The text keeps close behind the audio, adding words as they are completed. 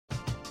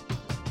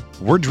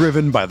We're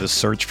driven by the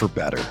search for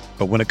better.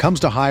 But when it comes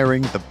to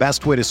hiring, the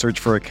best way to search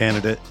for a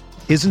candidate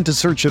isn't to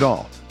search at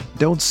all.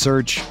 Don't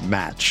search,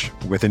 match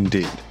with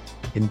Indeed.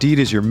 Indeed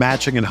is your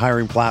matching and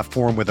hiring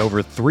platform with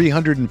over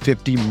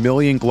 350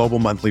 million global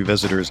monthly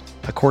visitors,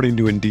 according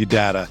to Indeed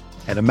data,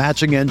 and a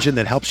matching engine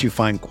that helps you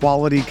find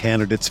quality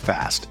candidates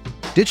fast.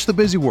 Ditch the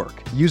busy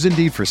work. Use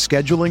Indeed for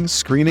scheduling,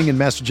 screening, and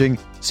messaging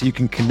so you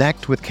can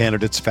connect with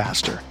candidates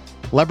faster.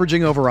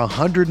 Leveraging over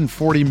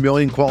 140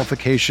 million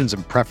qualifications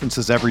and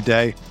preferences every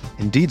day,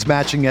 Indeed's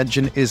matching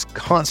engine is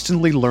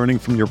constantly learning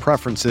from your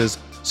preferences,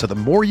 so the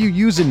more you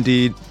use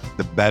Indeed,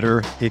 the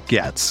better it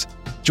gets.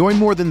 Join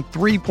more than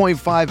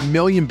 3.5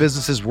 million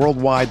businesses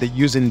worldwide that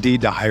use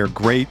Indeed to hire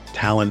great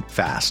talent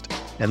fast.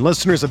 And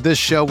listeners of this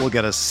show will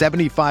get a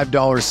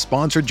 $75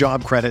 sponsored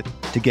job credit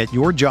to get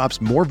your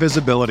jobs more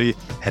visibility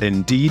at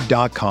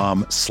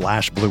Indeed.com/Blue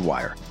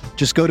Wire.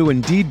 Just go to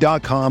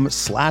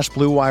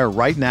Indeed.com/Blue Wire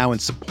right now and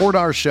support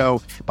our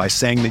show by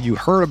saying that you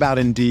heard about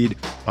Indeed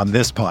on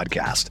this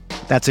podcast.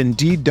 That's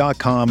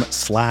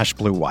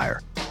Indeed.com/Blue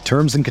Wire.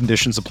 Terms and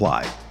conditions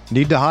apply.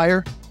 Need to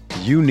hire?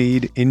 You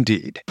need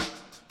Indeed.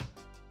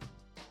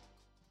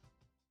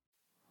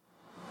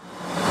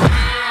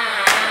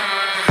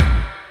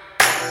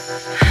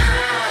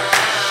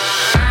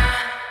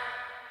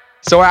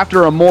 So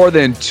after a more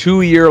than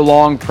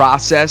 2-year-long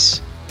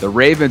process, the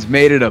Ravens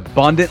made it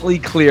abundantly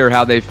clear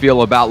how they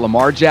feel about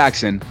Lamar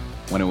Jackson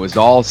when it was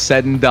all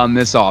said and done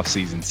this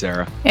offseason,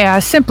 Sarah. Yeah,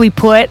 simply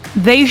put,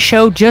 they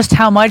showed just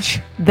how much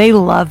they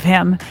love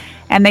him,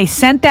 and they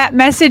sent that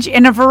message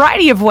in a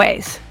variety of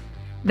ways.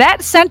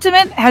 That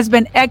sentiment has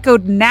been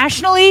echoed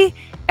nationally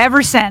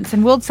ever since,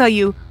 and we'll tell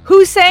you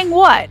who's saying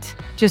what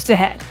just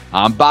ahead.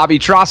 I'm Bobby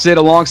Trossett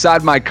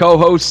alongside my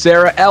co-host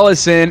Sarah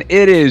Ellison.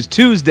 It is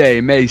Tuesday,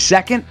 May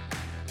 2nd.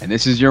 And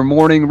this is your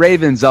morning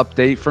Ravens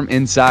update from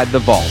inside the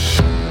vault.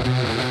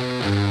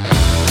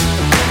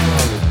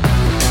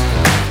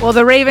 Well,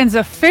 the Ravens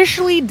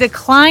officially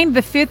declined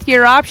the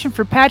 5th-year option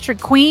for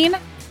Patrick Queen.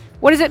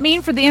 What does it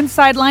mean for the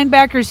inside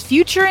linebacker's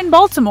future in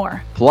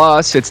Baltimore?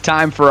 Plus, it's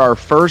time for our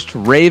first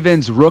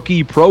Ravens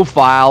rookie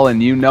profile,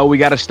 and you know we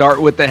got to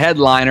start with the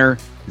headliner,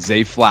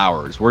 Zay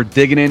Flowers. We're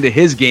digging into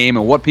his game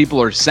and what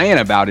people are saying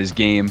about his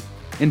game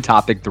in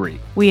Topic 3.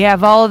 We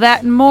have all of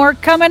that and more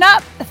coming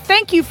up.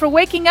 Thank you for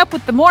waking up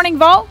with the Morning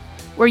Vault,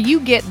 where you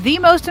get the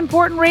most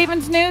important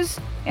Ravens news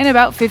in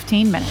about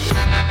 15 minutes.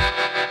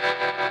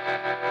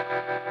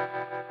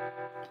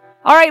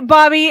 All right,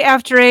 Bobby,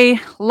 after a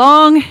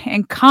long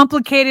and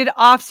complicated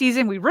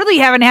offseason, we really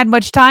haven't had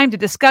much time to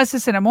discuss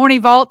this in a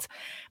Morning Vault,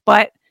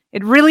 but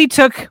it really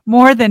took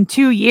more than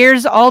 2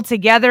 years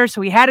altogether, so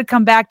we had to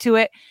come back to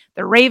it.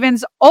 The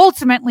Ravens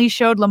ultimately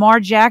showed Lamar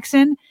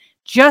Jackson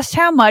just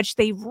how much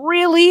they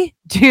really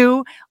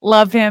do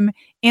love him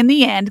in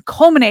the end,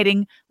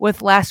 culminating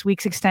with last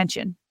week's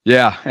extension.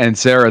 Yeah, and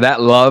Sarah,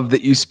 that love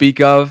that you speak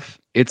of,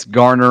 it's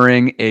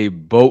garnering a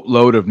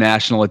boatload of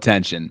national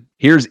attention.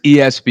 Here's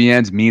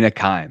ESPN's Mina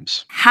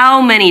Kimes.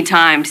 How many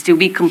times do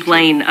we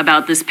complain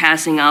about this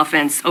passing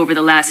offense over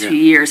the last few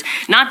years?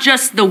 Not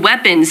just the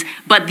weapons,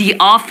 but the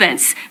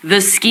offense,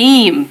 the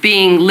scheme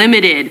being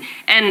limited.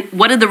 And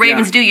what did the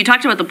Ravens do? You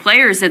talked about the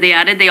players that they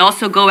added. They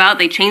also go out,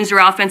 they change their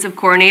offensive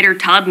coordinator,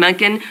 Todd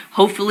Monken.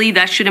 Hopefully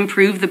that should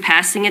improve the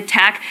passing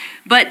attack.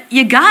 But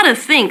you gotta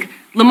think,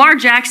 Lamar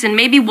Jackson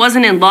maybe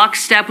wasn't in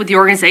lockstep with the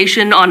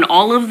organization on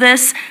all of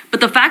this, but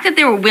the fact that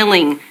they were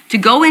willing to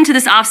go into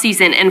this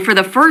offseason and for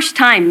the first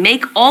time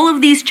make all of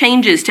these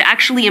changes to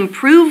actually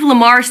improve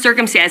Lamar's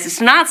circumstances,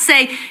 to not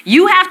say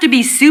you have to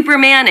be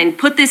Superman and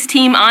put this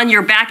team on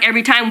your back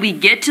every time we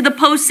get to the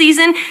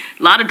postseason.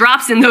 A lot of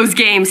drops in those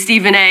games,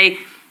 Stephen A.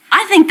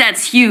 I think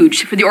that's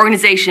huge for the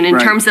organization in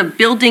terms of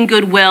building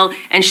goodwill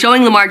and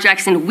showing Lamar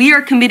Jackson we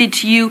are committed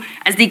to you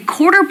as the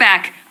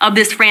quarterback of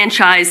this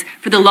franchise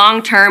for the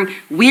long term.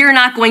 We are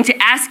not going to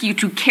ask you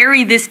to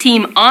carry this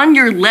team on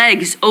your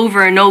legs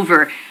over and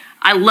over.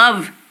 I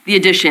love the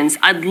additions.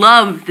 I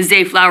love the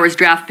Zay Flowers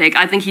draft pick.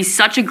 I think he's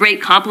such a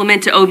great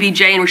compliment to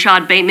OBJ and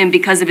Rashad Bateman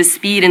because of his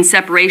speed and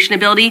separation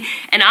ability.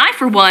 And I,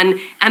 for one,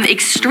 am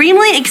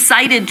extremely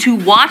excited to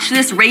watch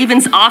this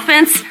Ravens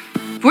offense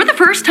for the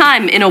first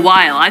time in a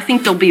while. I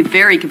think they'll be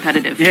very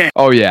competitive. Yeah.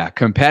 Oh, yeah.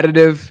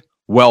 Competitive,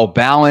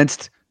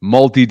 well-balanced,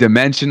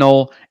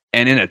 multi-dimensional,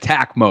 and in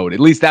attack mode.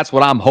 At least that's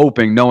what I'm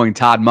hoping, knowing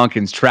Todd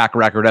Monken's track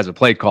record as a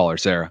play caller,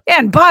 Sarah. Yeah,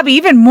 and Bobby,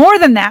 even more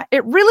than that,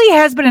 it really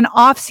has been an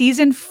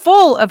off-season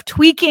full of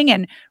tweaking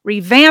and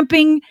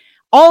revamping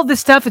all this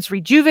stuff. It's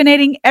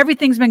rejuvenating.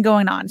 Everything's been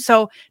going on.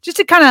 So just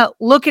to kind of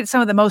look at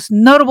some of the most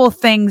notable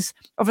things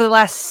over the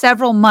last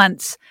several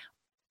months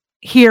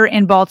here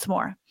in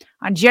Baltimore.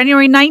 On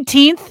January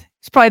 19th,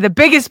 it's probably the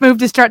biggest move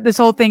to start this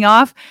whole thing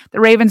off.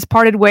 The Ravens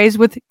parted ways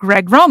with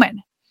Greg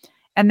Roman.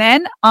 And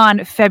then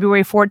on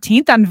February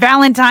 14th, on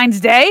Valentine's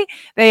Day,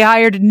 they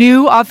hired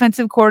new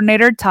offensive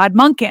coordinator Todd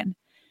Monken.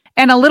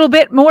 And a little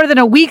bit more than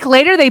a week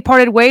later, they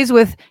parted ways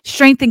with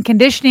strength and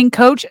conditioning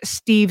coach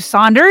Steve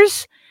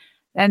Saunders.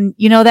 And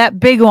you know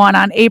that big one,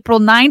 on April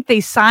 9th, they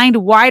signed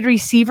wide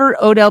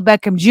receiver Odell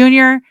Beckham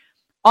Jr.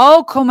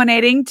 all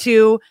culminating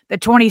to the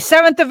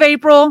 27th of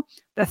April,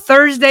 the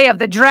Thursday of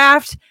the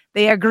draft.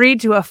 They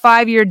agreed to a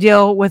 5-year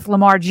deal with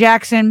Lamar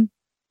Jackson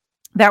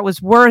that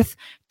was worth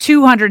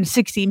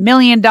 $260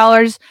 million,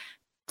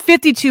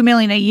 $52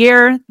 million a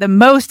year, the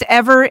most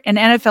ever in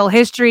NFL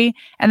history.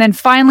 And then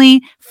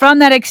finally, from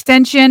that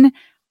extension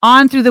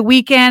on through the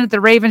weekend,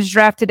 the Ravens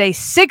drafted a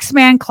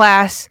 6-man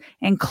class,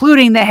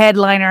 including the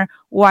headliner,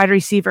 wide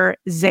receiver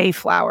Zay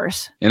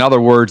Flowers. In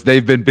other words,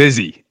 they've been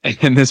busy.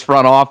 And this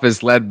front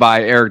office, led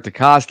by Eric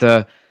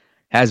DeCosta,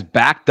 has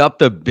backed up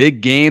the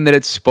big game that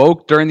it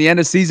spoke during the end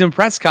of season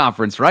press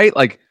conference, right?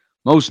 Like,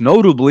 most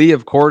notably,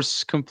 of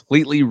course,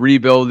 completely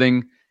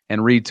rebuilding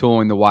and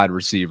retooling the wide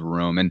receiver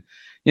room. And,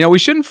 we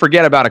shouldn't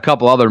forget about a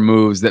couple other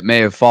moves that may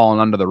have fallen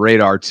under the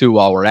radar, too,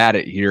 while we're at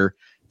it here.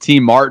 T.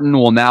 Martin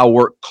will now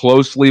work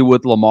closely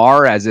with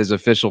Lamar as his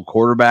official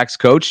quarterbacks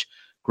coach.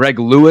 Greg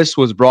Lewis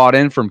was brought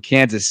in from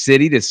Kansas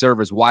City to serve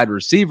as wide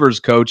receivers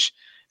coach.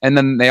 And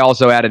then they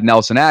also added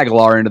Nelson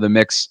Aguilar into the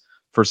mix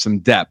for some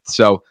depth.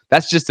 So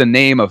that's just to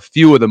name a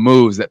few of the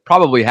moves that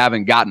probably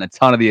haven't gotten a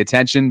ton of the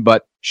attention,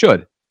 but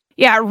should.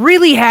 Yeah, it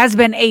really has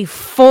been a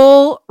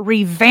full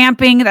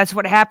revamping. That's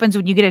what happens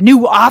when you get a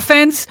new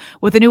offense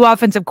with a new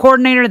offensive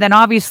coordinator. Then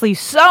obviously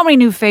so many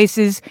new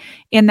faces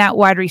in that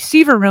wide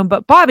receiver room.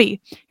 But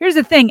Bobby, here's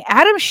the thing.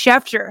 Adam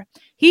Schefter,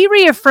 he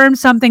reaffirmed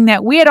something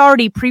that we had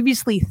already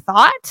previously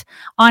thought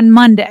on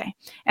Monday.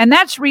 And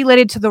that's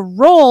related to the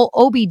role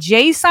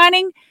OBJ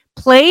signing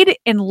played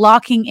in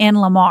locking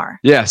in Lamar.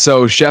 Yeah,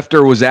 so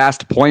Schefter was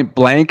asked point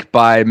blank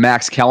by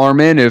Max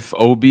Kellerman if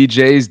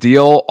OBJ's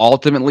deal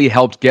ultimately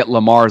helped get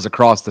Lamar's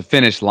across the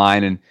finish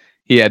line, and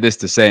he had this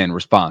to say in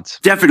response.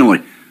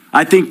 Definitely.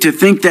 I think to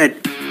think that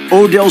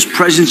Odell's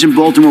presence in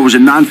Baltimore was a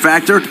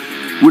non-factor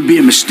would be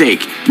a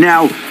mistake.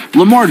 Now,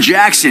 Lamar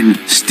Jackson,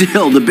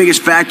 still the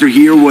biggest factor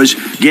here was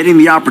getting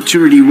the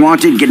opportunity he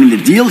wanted, getting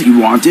the deal he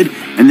wanted,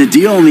 and the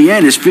deal in the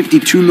end is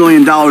 $52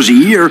 million a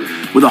year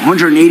with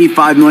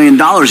 $185 million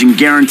in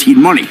guaranteed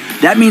money.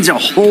 That means a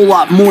whole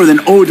lot more than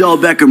Odell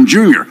Beckham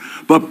Jr.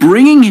 But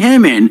bringing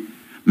him in,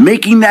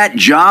 making that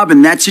job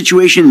and that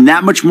situation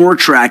that much more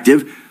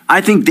attractive,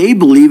 I think they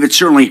believe it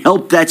certainly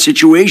helped that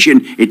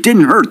situation. It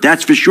didn't hurt,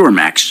 that's for sure,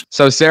 Max.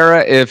 So,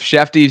 Sarah, if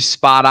Shefty's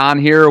spot on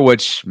here,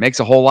 which makes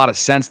a whole lot of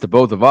sense to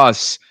both of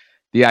us,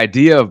 the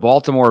idea of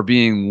Baltimore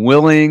being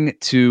willing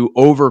to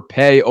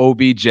overpay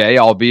OBJ,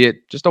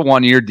 albeit just a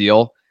 1-year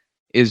deal,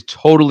 is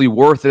totally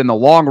worth it in the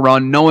long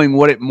run, knowing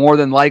what it more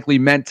than likely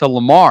meant to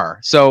Lamar.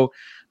 So,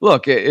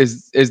 look,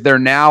 is there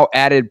now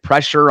added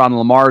pressure on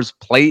Lamar's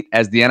plate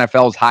as the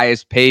NFL's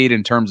highest paid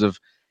in terms of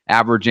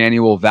average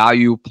annual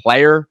value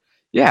player?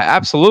 Yeah,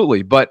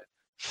 absolutely. But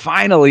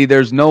finally,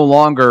 there's no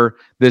longer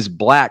this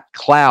black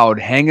cloud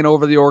hanging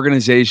over the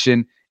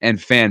organization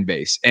and fan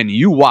base. And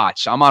you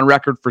watch, I'm on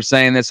record for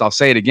saying this, I'll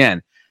say it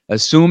again.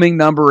 Assuming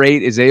number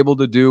 8 is able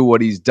to do what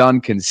he's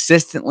done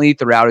consistently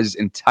throughout his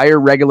entire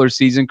regular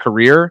season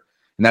career,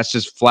 and that's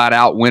just flat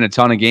out win a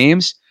ton of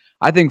games,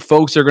 I think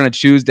folks are going to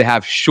choose to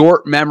have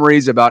short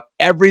memories about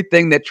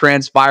everything that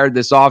transpired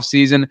this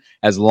offseason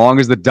as long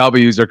as the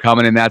W's are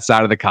coming in that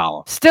side of the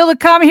column. Still to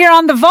come here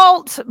on The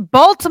Vault,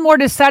 Baltimore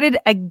decided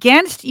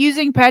against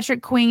using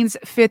Patrick Queen's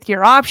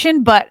 5th-year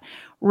option, but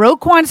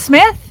Roquan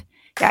Smith,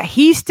 yeah,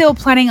 he's still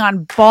planning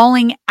on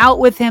balling out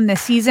with him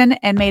this season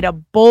and made a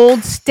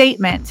bold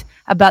statement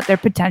about their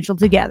potential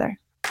together.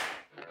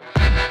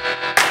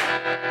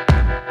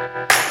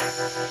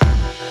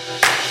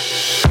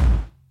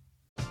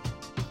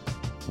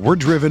 We're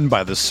driven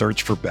by the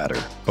search for better.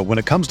 But when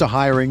it comes to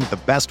hiring, the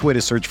best way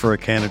to search for a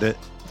candidate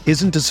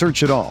isn't to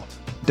search at all.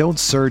 Don't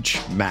search,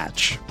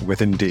 match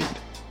with Indeed.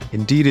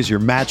 Indeed is your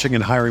matching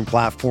and hiring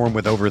platform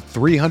with over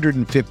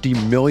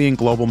 350 million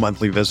global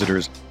monthly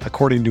visitors,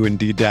 according to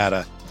Indeed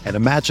data, and a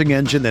matching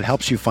engine that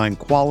helps you find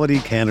quality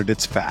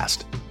candidates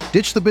fast.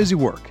 Ditch the busy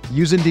work.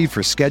 Use Indeed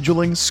for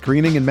scheduling,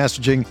 screening, and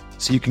messaging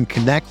so you can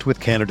connect with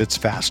candidates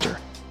faster.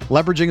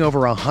 Leveraging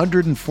over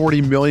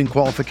 140 million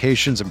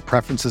qualifications and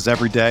preferences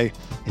every day,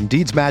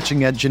 Indeed's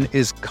matching engine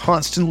is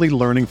constantly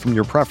learning from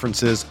your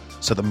preferences,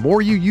 so the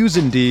more you use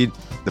Indeed,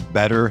 the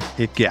better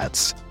it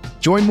gets.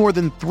 Join more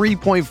than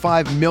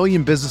 3.5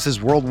 million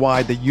businesses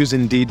worldwide that use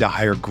Indeed to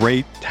hire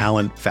great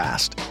talent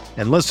fast.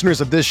 And listeners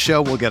of this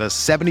show will get a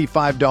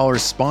 $75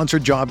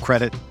 sponsored job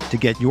credit to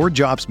get your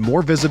jobs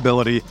more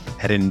visibility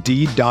at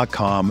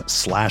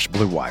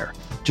Indeed.com/Blue Wire.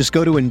 Just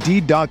go to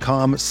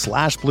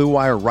Indeed.com/Blue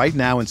Wire right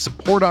now and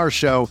support our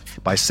show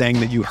by saying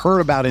that you heard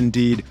about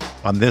Indeed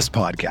on this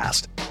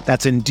podcast.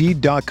 That's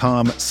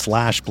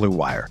Indeed.com/Blue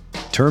Wire.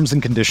 Terms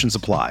and conditions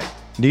apply.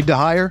 Need to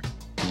hire?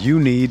 You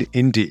need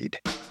Indeed.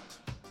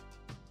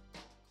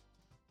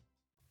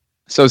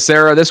 So,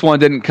 Sarah, this one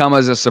didn't come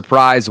as a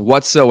surprise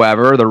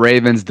whatsoever. The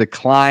Ravens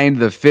declined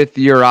the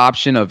 5th-year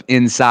option of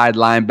inside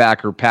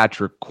linebacker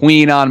Patrick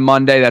Queen on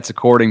Monday. That's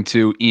according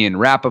to Ian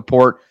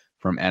Rappaport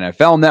from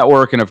NFL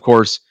Network, and of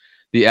course,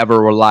 the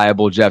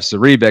ever-reliable Jeff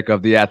Zrebiec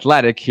of The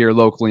Athletic here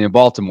locally in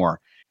Baltimore.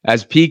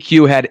 Has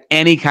PQ had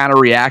any kind of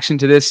reaction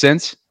to this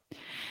since?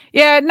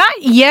 Yeah,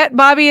 not yet,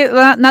 Bobby.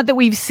 Not that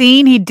we've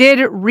seen. He did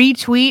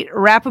retweet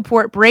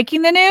Rappaport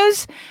breaking the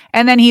news,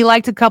 and then he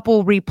liked a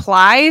couple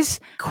replies.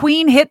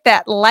 Queen hit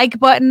that like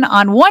button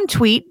on one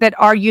tweet that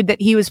argued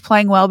that he was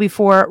playing well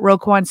before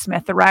Roquan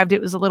Smith arrived. It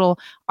was a little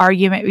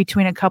argument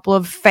between a couple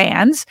of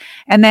fans.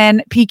 And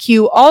then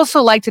PQ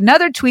also liked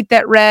another tweet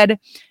that read,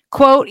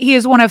 quote, he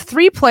is one of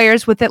 3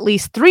 players with at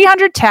least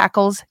 300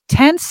 tackles,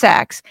 10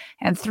 sacks,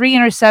 and 3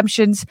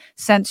 interceptions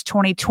since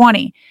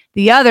 2020.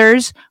 The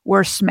others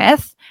were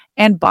Smith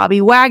and Bobby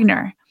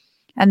Wagner.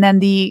 And then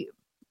the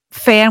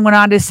fan went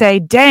on to say,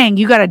 dang,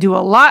 you got to do a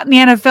lot in the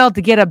NFL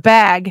to get a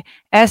bag,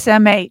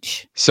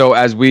 SMH. So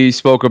as we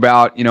spoke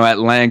about, at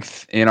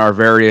length in our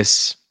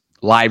various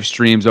live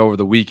streams over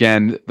the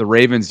weekend, the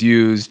Ravens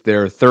used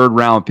their 3rd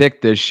round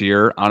pick this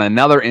year on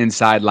another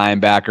inside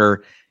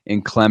linebacker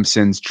in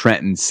Clemson's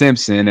Trenton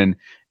Simpson. And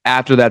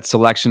after that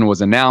selection was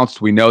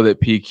announced, we know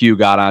that PQ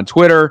got on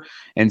Twitter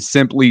and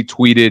simply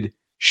tweeted,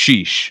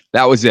 sheesh.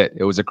 That was it.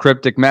 It was a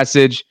cryptic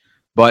message,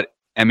 but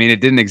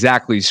it didn't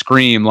exactly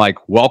scream like,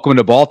 welcome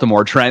to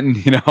Baltimore,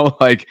 Trenton,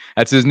 like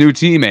that's his new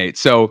teammate.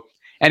 So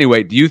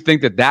anyway, do you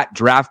think that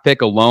draft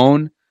pick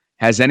alone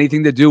has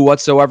anything to do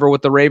whatsoever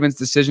with the Ravens'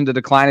 decision to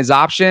decline his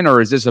option,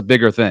 or is this a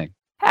bigger thing?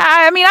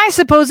 I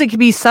suppose it could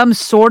be some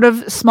sort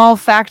of small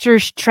factor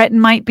Trenton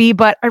might be,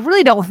 but I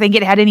really don't think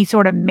it had any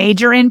sort of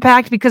major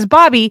impact because,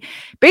 Bobby,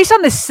 based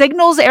on the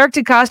signals Eric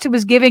DeCosta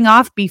was giving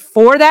off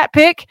before that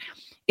pick,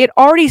 it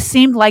already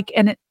seemed like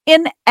an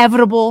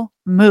inevitable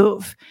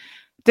move.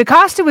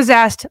 DeCosta was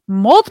asked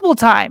multiple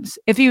times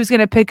if he was going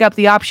to pick up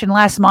the option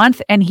last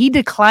month, and he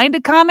declined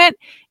to comment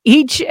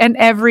each and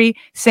every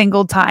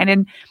single time.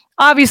 And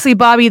obviously,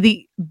 Bobby,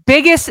 the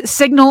biggest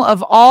signal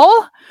of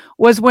all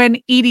was when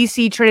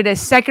EDC traded a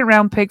 2nd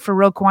round pick for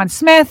Roquan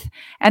Smith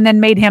and then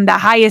made him the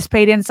highest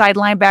paid inside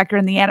linebacker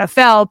in the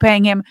NFL,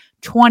 paying him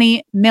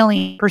 $20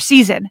 million per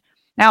season.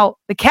 Now,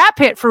 the cap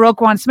hit for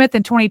Roquan Smith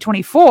in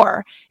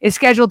 2024 is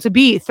scheduled to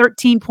be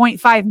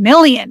 $13.5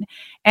 million,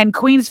 and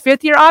Queen's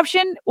 5th-year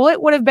option, well,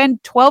 it would have been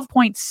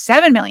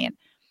 $12.7 million.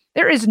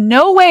 There is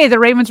no way the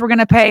Ravens were going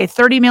to pay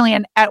 $30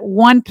 million at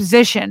one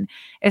position,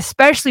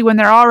 especially when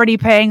they're already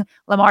paying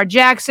Lamar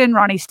Jackson,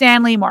 Ronnie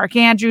Stanley, Mark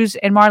Andrews,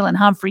 and Marlon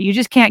Humphrey. You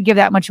just can't give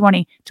that much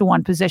money to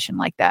one position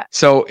like that.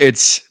 So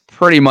it's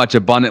pretty much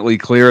abundantly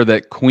clear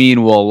that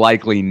Queen will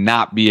likely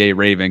not be a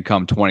Raven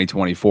come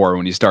 2024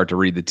 when you start to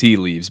read the tea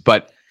leaves.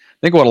 But I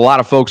think what a lot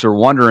of folks are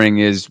wondering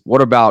is,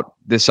 what about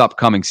this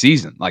upcoming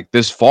season, like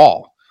this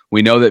fall?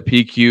 We know that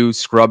PQ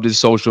scrubbed his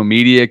social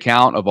media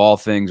account of all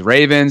things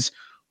Ravens.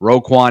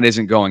 Roquan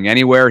isn't going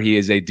anywhere. He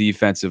is a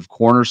defensive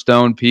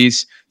cornerstone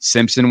piece.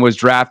 Simpson was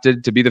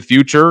drafted to be the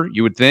future,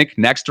 you would think,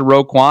 next to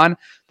Roquan.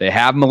 They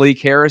have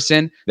Malik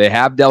Harrison. They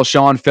have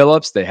Delshon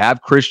Phillips. They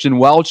have Christian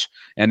Welch.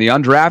 And the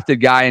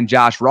undrafted guy in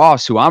Josh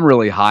Ross, who I'm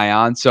really high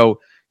on. So,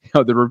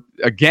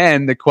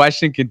 again, the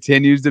question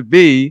continues to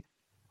be,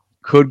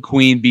 could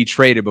Queen be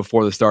traded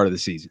before the start of the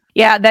season?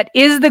 Yeah, that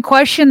is the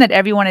question that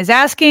everyone is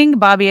asking.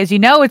 Bobby, as you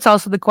know, it's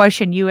also the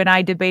question you and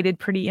I debated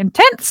pretty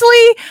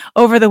intensely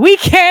over the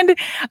weekend.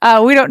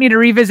 We don't need to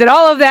revisit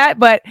all of that,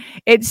 but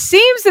it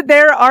seems that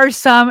there are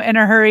some in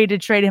a hurry to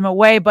trade him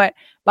away. But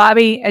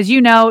Bobby, as you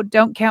know,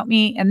 don't count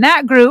me in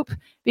that group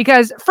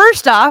because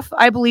first off,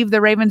 I believe the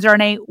Ravens are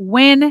in a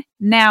win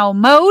now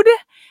mode,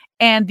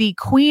 and the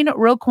Queen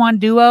Roquan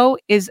duo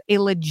is a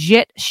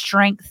legit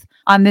strength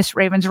on this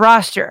Ravens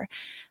roster.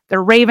 The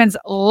Ravens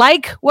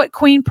like what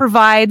Queen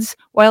provides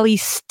while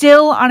he's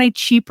still on a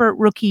cheaper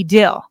rookie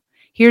deal.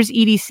 Here's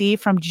EDC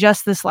from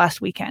just this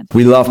last weekend.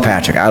 We love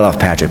Patrick. I love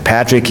Patrick.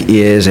 Patrick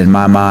is, in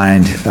my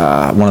mind,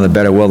 one of the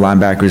better will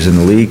linebackers in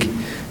the league.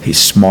 He's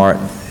smart.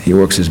 He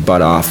works his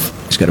butt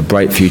off. He's got a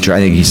bright future.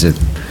 I think he's a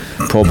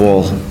Pro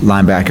Bowl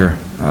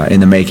linebacker in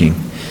the making.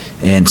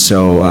 And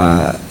so,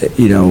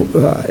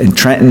 in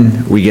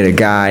Trenton, we get a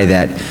guy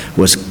that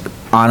was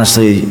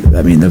honestly,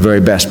 the very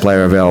best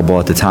player available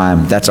at the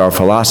time. That's our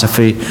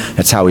philosophy.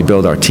 That's how we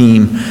build our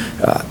team.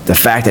 The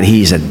fact that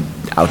he's an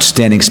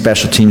outstanding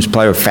special teams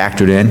player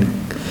factored in,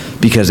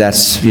 because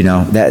that's,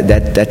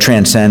 that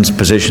transcends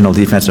positional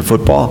defensive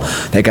football.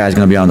 That guy's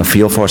going to be on the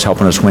field for us,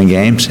 helping us win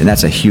games, and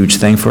that's a huge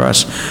thing for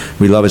us.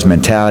 We love his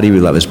mentality. We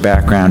love his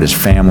background, his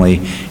family,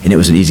 and it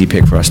was an easy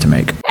pick for us to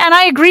make. And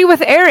I agree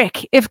with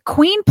Eric. If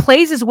Queen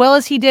plays as well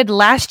as he did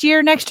last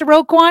year next to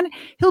Roquan,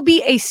 he'll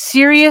be a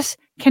serious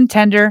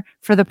contender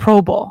for the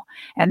Pro Bowl.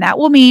 And that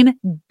will mean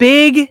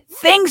big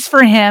things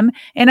for him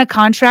in a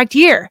contract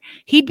year.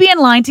 He'd be in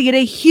line to get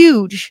a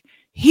huge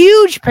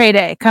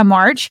payday come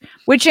March,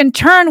 which in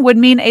turn would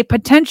mean a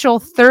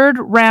potential 3rd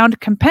round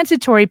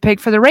compensatory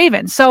pick for the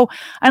Ravens. So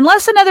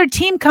unless another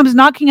team comes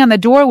knocking on the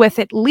door with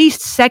at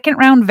least 2nd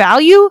round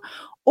value,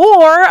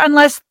 or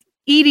unless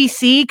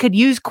EDC could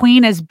use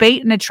Queen as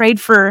bait in a trade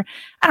for,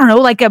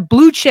 like a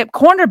blue chip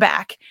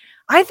cornerback,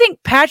 I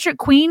think Patrick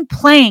Queen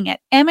playing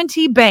at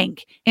M&T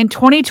Bank in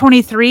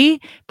 2023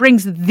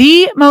 brings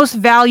the most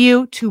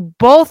value to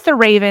both the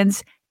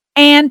Ravens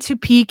and to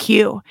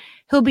PQ.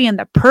 he'll be in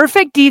the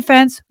perfect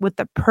defense with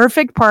the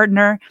perfect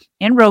partner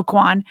in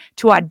Roquan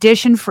to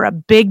audition for a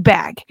big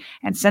bag.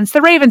 And since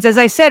the Ravens, as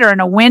I said, are in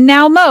a win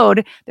now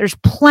mode, there's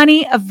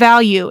plenty of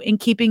value in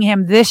keeping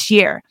him this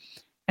year.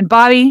 And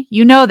Bobby,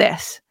 you know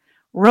this.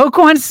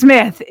 Roquan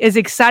Smith is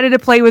excited to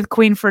play with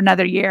Queen for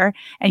another year.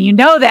 And you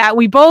know that.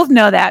 We both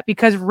know that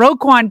because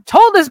Roquan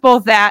told us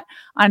both that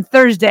on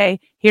Thursday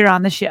here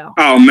on the show.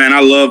 Oh, man,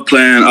 I love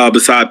playing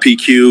beside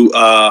PQ.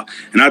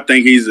 And I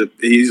think he's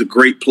a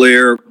great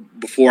player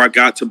before I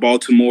got to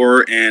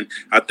Baltimore. And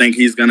I think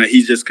he's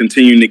just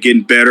continuing to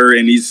get better.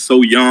 And he's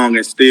so young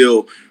and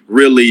still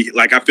really,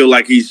 I feel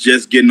like he's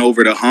just getting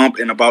over the hump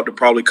and about to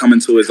probably come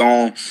into his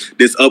own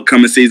this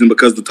upcoming season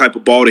because the type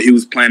of ball that he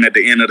was playing at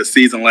the end of the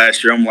season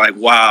last year, I'm like,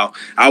 wow.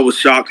 I was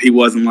shocked he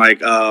wasn't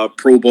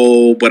Pro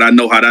Bowl, but I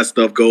know how that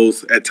stuff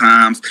goes at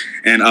times,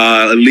 and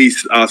at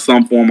least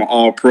some form of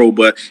All-Pro.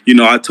 But,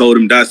 I told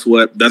him that's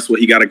what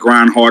he got to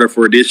grind harder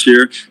for this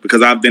year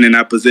because I've been in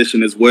that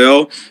position as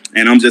well,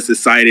 and I'm just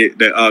excited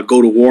to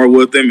go to war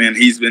with him, and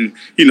he's been,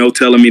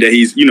 telling me that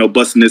he's,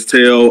 busting his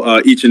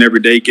tail each and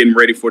every day, getting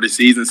ready for the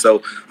season.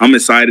 So I'm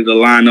excited to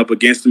line up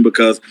against him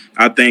because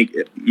I think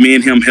me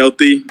and him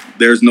healthy,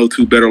 there's no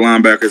two better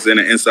linebackers in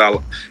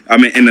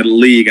the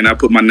league, and I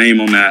put my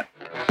name on that.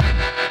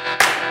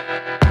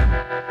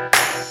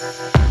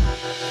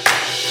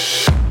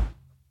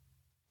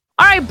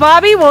 All right,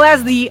 Bobby. Well,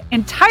 as the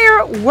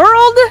entire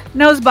world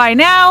knows by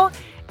now,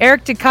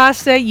 Eric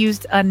DeCosta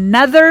used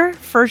another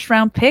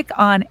first-round pick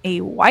on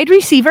a wide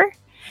receiver,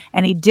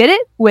 and he did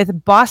it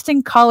with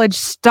Boston College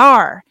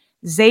star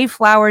Zay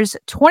Flowers,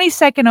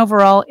 22nd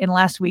overall in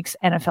last week's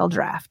NFL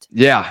draft.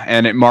 Yeah,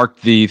 and it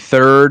marked the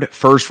third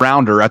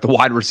first-rounder at the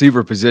wide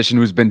receiver position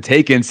who's been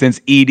taken since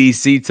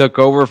EDC took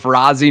over for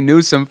Ozzie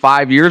Newsome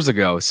 5 years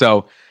ago.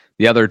 So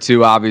the other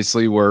two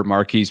obviously were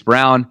Marquise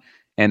Brown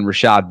and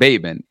Rashad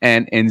Bateman.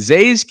 And in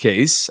Zay's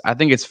case, I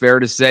think it's fair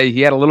to say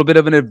he had a little bit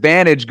of an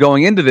advantage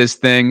going into this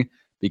thing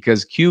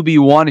because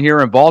QB1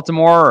 here in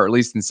Baltimore, or at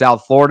least in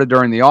South Florida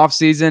during the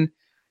offseason,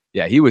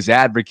 yeah, he was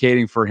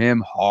advocating for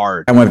him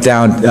hard. I went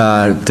down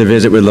to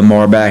visit with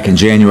Lamar back in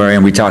January,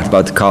 and we talked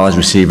about the college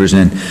receivers.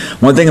 And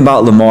one thing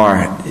about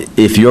Lamar,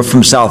 if you're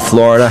from South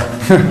Florida,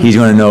 he's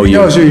going to know you. He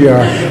knows who you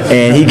are.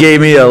 And he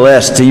gave me a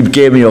list. He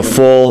gave me a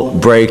full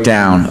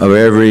breakdown of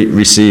every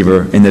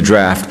receiver in the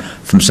draft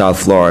from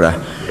South Florida.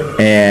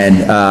 And,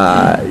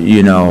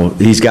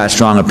 he's got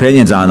strong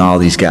opinions on all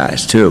these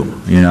guys, too.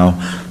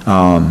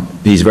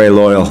 He's very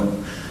loyal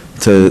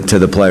to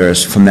the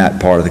players from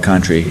that part of the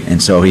country.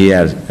 And so he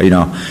had,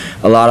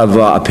 a lot of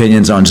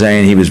opinions on Zay,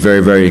 and he was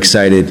very, very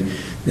excited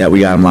that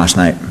we got him last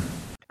night.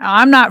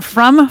 I'm not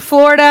from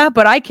Florida,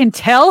 but I can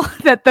tell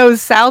that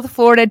those South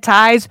Florida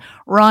ties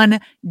run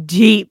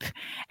deep.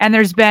 And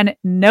there's been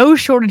no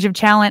shortage of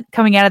talent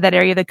coming out of that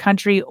area of the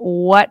country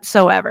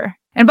whatsoever.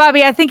 And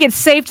Bobby, I think it's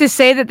safe to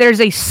say that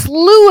there's a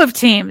slew of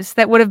teams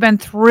that would have been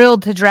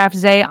thrilled to draft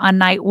Zay on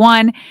night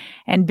one.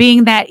 And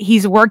being that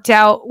he's worked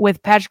out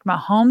with Patrick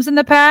Mahomes in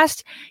the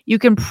past, you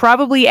can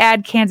probably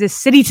add Kansas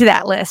City to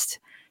that list.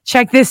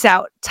 Check this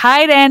out.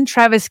 Tight end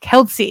Travis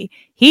Kelce.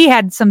 He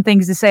had some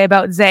things to say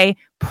about Zay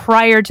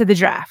prior to the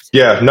draft.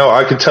 Yeah, no,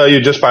 I could tell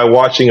you just by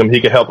watching him, he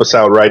could help us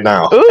out right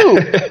now. Ooh.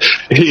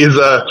 He is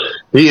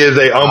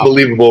a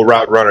unbelievable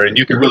route runner, and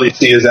you can really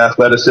see his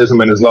athleticism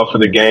and his love for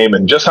the game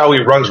and just how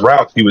he runs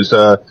routes. It's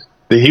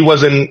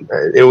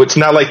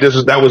not like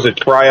that was a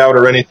tryout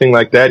or anything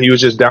like that. He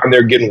was just down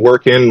there getting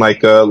work in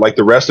like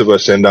the rest of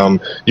us. And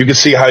you could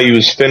see how he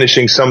was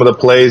finishing some of the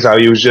plays, how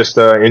he was just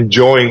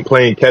enjoying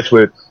playing catch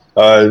with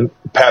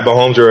Pat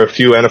Mahomes or a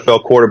few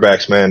NFL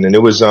quarterbacks, man. And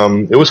it was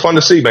fun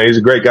to see, man. He's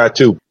a great guy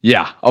too.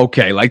 Yeah.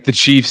 Okay. Like the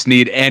Chiefs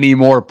need any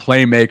more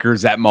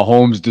playmakers at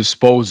Mahomes'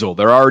 disposal.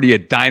 They're already a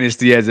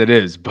dynasty as it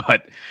is.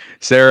 But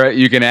Sarah,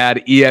 you can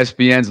add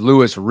ESPN's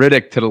Louis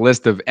Riddick to the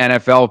list of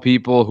NFL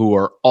people who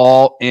are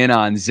all in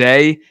on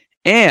Zay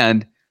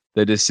and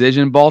the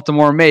decision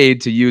Baltimore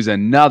made to use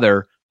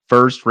another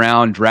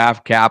first-round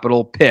draft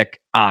capital pick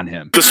on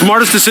him. The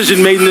smartest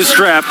decision made in this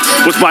draft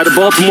was by the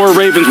Baltimore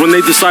Ravens when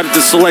they decided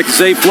to select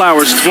Zay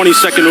Flowers,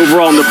 22nd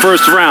overall in the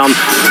first round,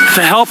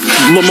 to help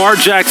Lamar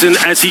Jackson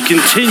as he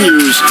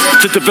continues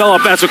to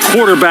develop as a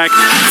quarterback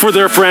for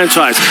their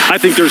franchise. I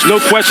think there's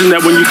no question that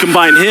when you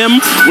combine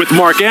him with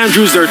Mark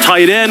Andrews, their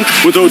tight end,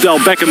 with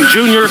Odell Beckham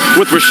Jr.,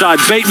 with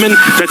Rashad Bateman,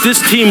 that this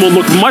team will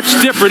look much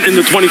different in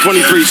the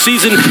 2023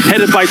 season,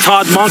 headed by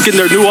Todd Monken,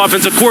 their new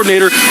offensive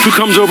coordinator, who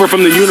comes over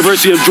from the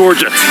University of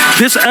Georgia.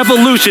 This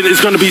evolution is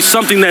going to be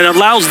something that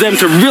allows them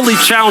to really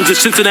challenge the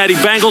Cincinnati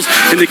Bengals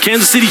and the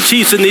Kansas City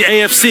Chiefs in the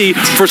AFC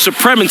for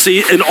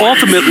supremacy and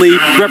ultimately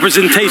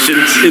representation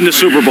in the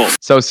Super Bowl.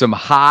 So some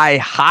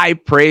high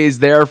praise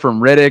there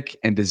from Riddick,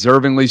 and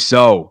deservingly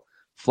so.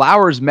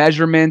 Flowers'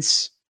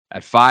 measurements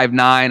at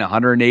 5'9",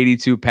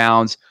 182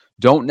 pounds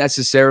don't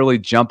necessarily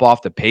jump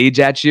off the page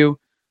at you,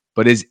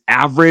 but his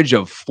average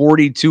of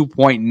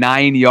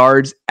 42.9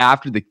 yards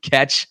after the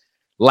catch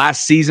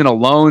last season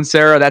alone,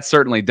 Sarah, that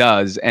certainly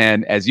does.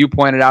 And as you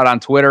pointed out on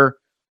Twitter,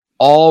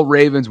 all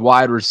Ravens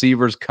wide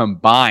receivers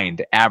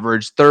combined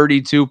averaged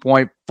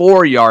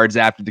 32.4 yards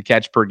after the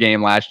catch per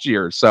game last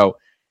year. So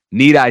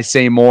need I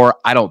say more?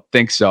 I don't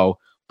think so.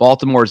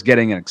 Baltimore is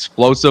getting an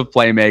explosive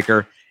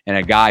playmaker and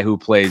a guy who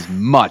plays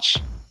much,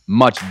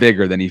 much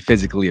bigger than he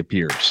physically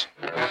appears.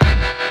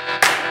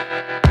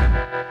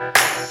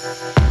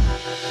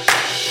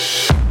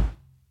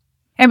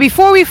 And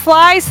before we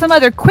fly, some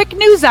other quick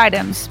news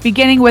items,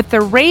 beginning with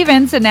the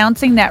Ravens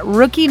announcing that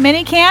rookie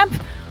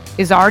minicamp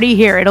is already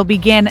here. It'll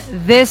begin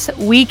this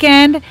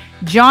weekend.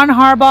 John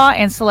Harbaugh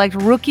and select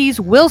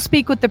rookies will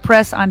speak with the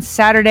press on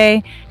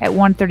Saturday at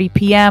 1:30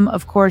 p.m.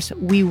 Of course,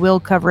 we will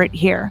cover it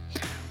here.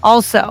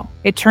 Also,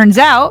 it turns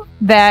out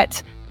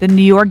that the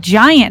New York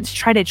Giants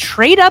try to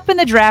trade up in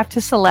the draft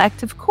to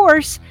select, of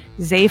course,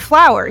 Zay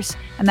Flowers.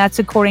 And that's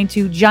according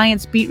to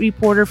Giants beat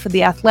reporter for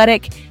The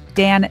Athletic,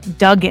 Dan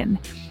Duggan.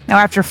 Now,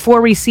 after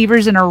 4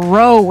 receivers in a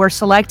row were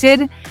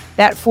selected,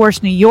 that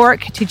forced New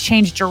York to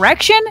change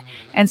direction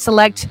and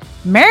select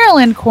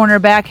Maryland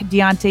cornerback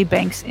Deonte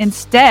Banks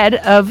instead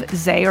of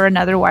Zay or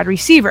another wide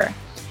receiver.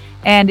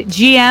 And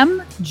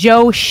GM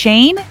Joe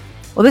Shane,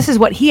 well, this is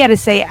what he had to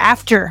say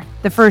after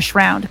the first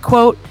round.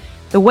 Quote,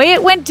 "The way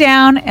it went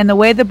down and the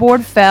way the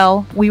board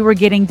fell, we were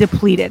getting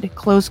depleted."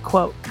 Close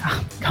quote.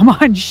 Come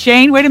on,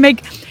 Shane, way to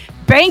make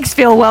Banks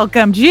feel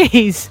welcome.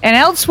 Jeez. And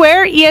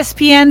elsewhere,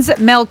 ESPN's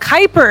Mel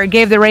Kiper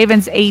gave the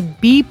Ravens a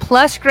B+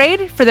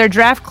 grade for their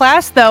draft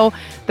class, though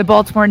the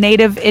Baltimore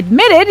native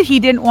admitted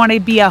he didn't want to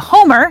be a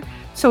homer,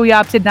 so he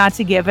opted not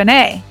to give an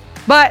A.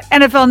 But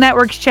NFL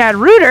Network's Chad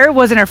Reuter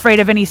wasn't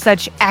afraid of any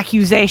such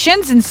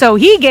accusations, and so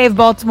he gave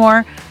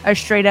Baltimore a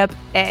straight-up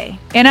A.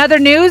 In other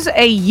news,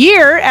 a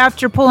year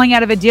after pulling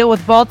out of a deal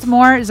with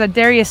Baltimore,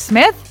 Zadarius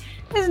Smith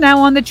is now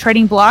on the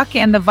trading block,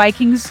 and the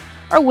Vikings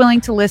are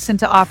willing to listen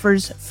to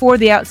offers for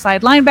the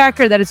outside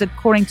linebacker. That is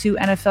according to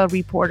NFL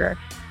reporter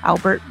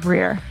Albert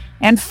Breer.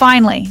 And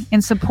finally, in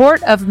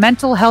support of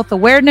mental health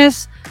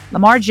awareness,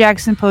 Lamar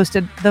Jackson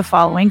posted the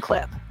following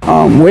clip.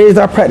 Ways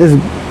I practice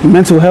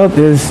mental health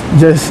is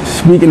just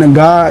speaking to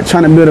God,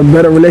 trying to build a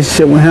better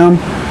relationship with Him.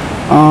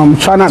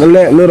 Try not to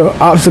let little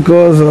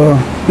obstacles or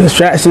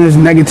distractions,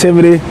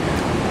 negativity,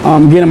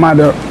 get in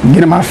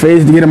my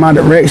face, to get in my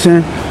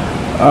direction.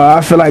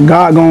 I feel like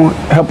God gonna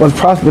help us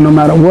prosper no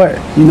matter what,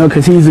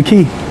 because He's the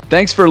key.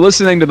 Thanks for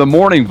listening to The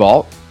Morning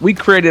Vault. We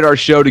created our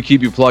show to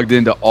keep you plugged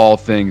into all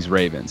things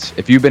Ravens.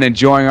 If you've been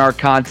enjoying our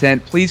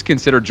content, please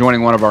consider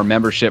joining one of our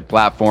membership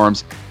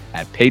platforms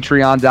at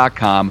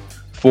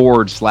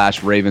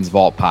patreon.com/Ravens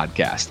Vault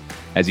Podcast.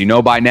 As you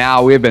know by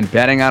now, we have been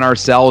betting on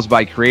ourselves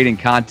by creating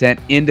content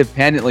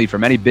independently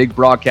from any big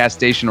broadcast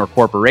station or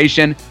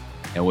corporation.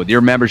 And with your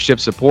membership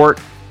support,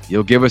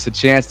 you'll give us a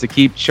chance to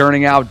keep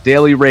churning out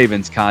daily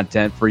Ravens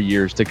content for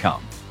years to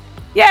come.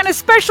 Yeah, and a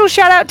special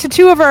shout out to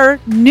 2 of our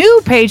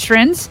new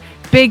patrons,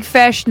 Big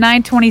Fesh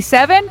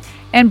 927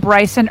 and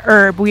Bryson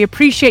Herb. We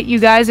appreciate you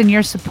guys and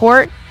your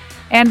support.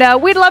 And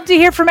we'd love to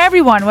hear from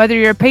everyone, whether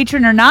you're a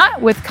patron or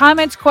not, with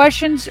comments,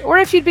 questions, or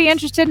if you'd be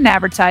interested in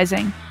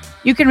advertising.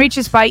 You can reach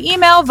us by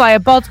email via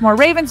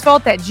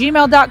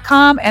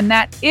BaltimoreRavensVault@gmail.com. And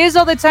that is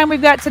all the time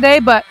we've got today,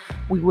 but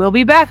we will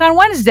be back on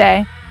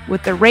Wednesday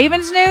with the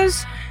Ravens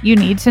news you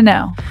need to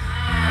know.